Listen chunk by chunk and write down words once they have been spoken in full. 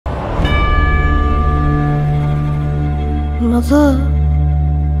Mother,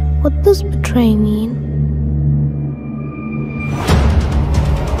 what does betray mean?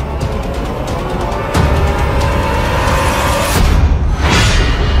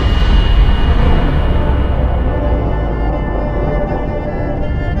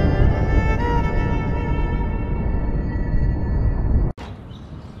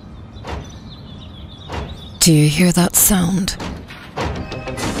 Do you hear that sound?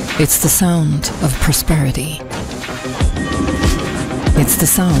 It's the sound of prosperity. It's the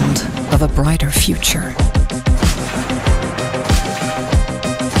sound of a brighter future.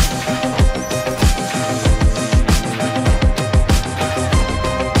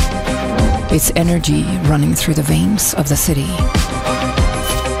 It's energy running through the veins of the city.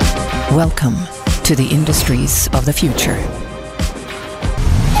 Welcome to the industries of the future.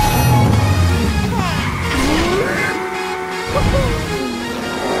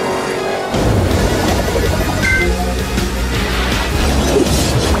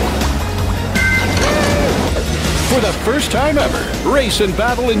 For the first time ever, race and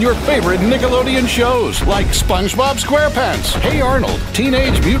battle in your favorite Nickelodeon shows like SpongeBob SquarePants, Hey Arnold,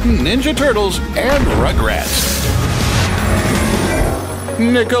 Teenage Mutant Ninja Turtles, and Rugrats.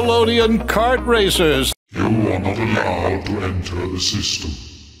 Nickelodeon Kart Racers. You are not allowed to enter the system.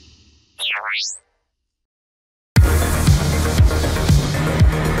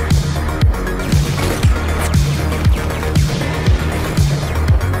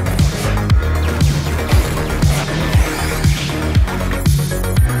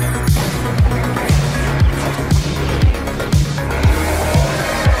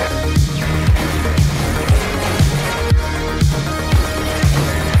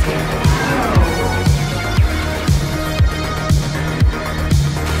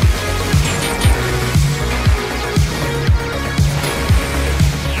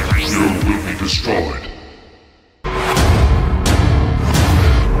 Destroyed.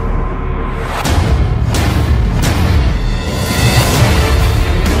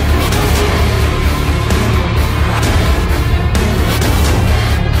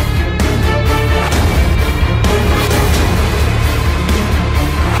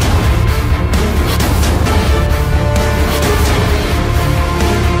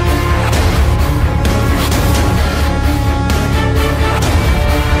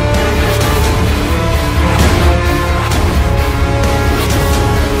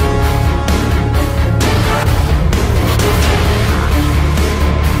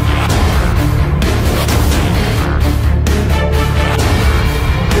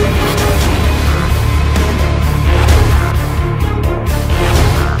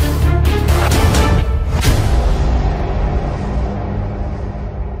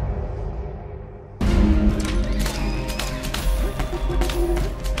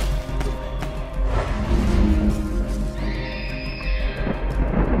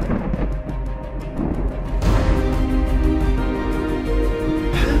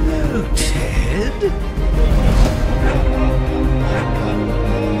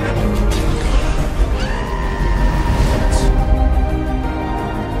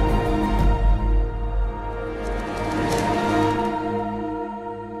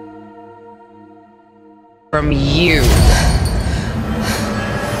 From you.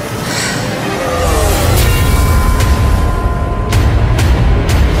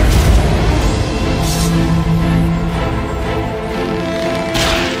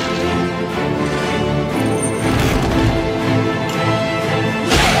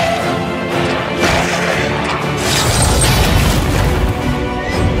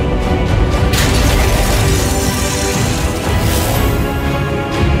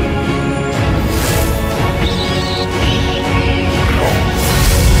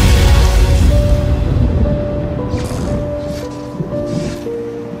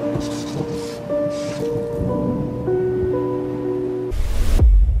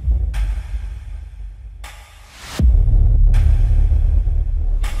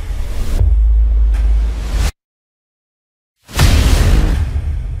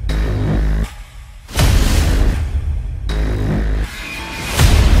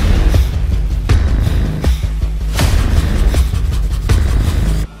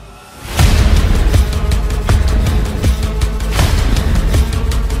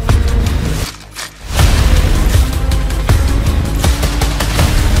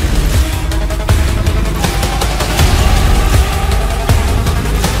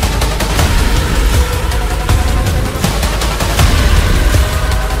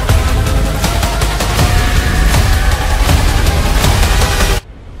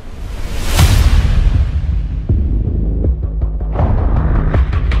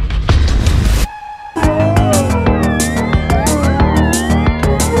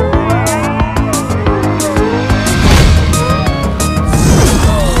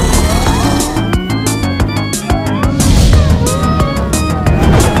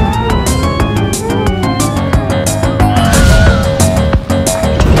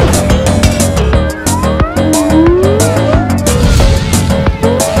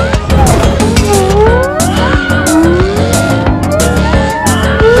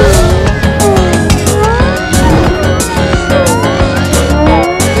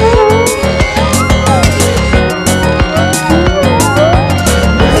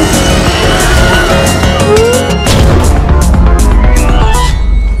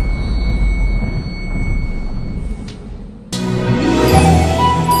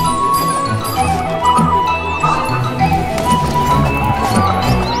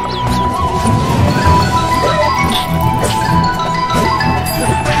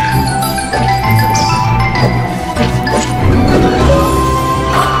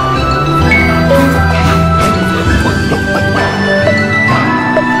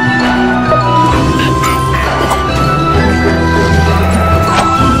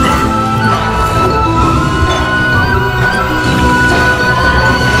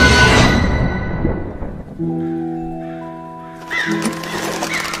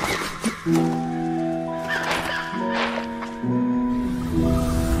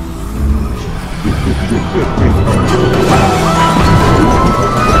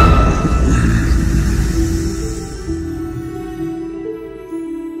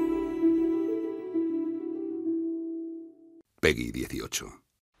 Peggy 18.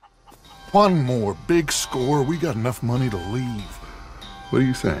 One more big score, we got enough money to leave. What do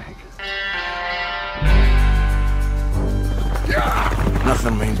you think?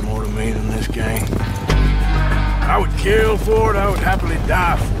 Nothing means more to me than this game. I would kill for it, I would happily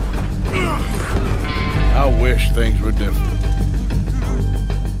die for it. I wish things were different.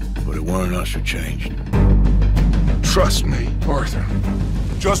 But it weren't us who changed. Trust me, Arthur.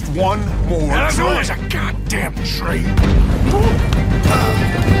 Just one more. And as long as a goddamn train.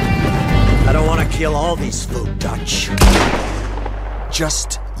 I don't want to kill all these folk Dutch.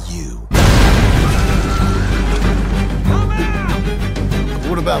 Just you.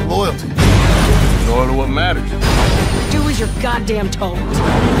 What about loyalty? Loyal to what matters. Do as you're goddamn told.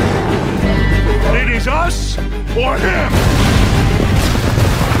 It is us or him!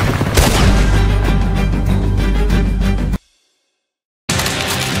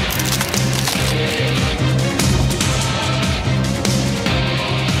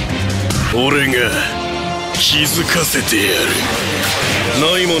俺が気づかせてやる。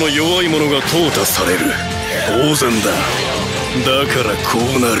ないもの弱いものが淘汰される。当然だ。だからこ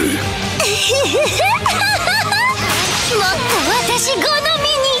うなる。もっと私好み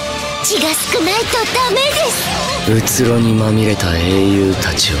に血が少ないとダメです。うつろにまみれた英雄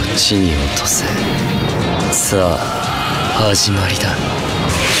たちを地に落とせ。さあ始まりだ。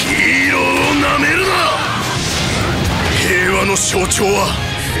ヒーローをなめるな。平和の象徴は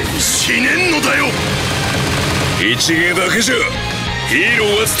死ねんのだよ。一芸だけじゃヒーロ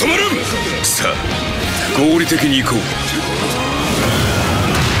ーは務まらん。さあ合理的にいこう。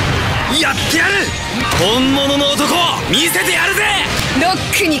やってやる。本物の男見せてやるぜ。ロ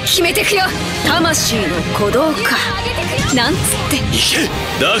ックに決めてくよ。魂の鼓動かなんつって。いけ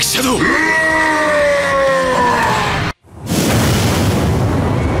ダークシャドウ。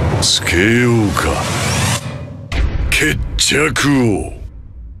つけようか決着を。